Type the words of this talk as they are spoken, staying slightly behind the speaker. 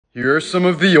Here are some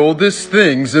of the oldest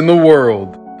things in the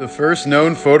world. The first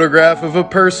known photograph of a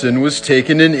person was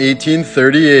taken in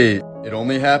 1838. It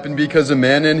only happened because a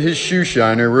man and his shoe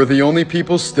shiner were the only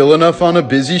people still enough on a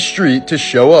busy street to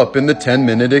show up in the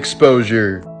 10-minute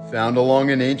exposure. Found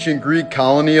along an ancient Greek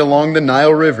colony along the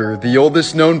Nile River, the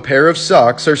oldest known pair of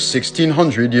socks are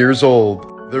 1600 years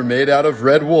old. They're made out of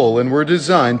red wool and were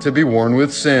designed to be worn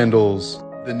with sandals.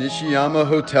 The Nishiyama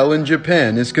Hotel in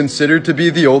Japan is considered to be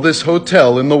the oldest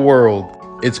hotel in the world.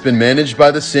 It's been managed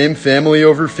by the same family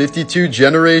over 52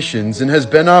 generations and has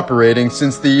been operating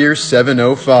since the year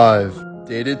 705.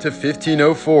 Dated to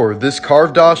 1504, this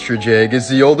carved ostrich egg is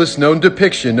the oldest known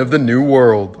depiction of the New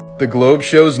World. The globe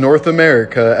shows North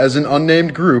America as an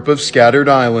unnamed group of scattered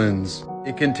islands.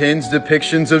 It contains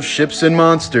depictions of ships and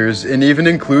monsters and even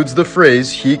includes the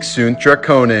phrase Hic sunt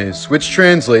dracones, which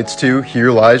translates to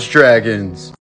 "Here lies dragons."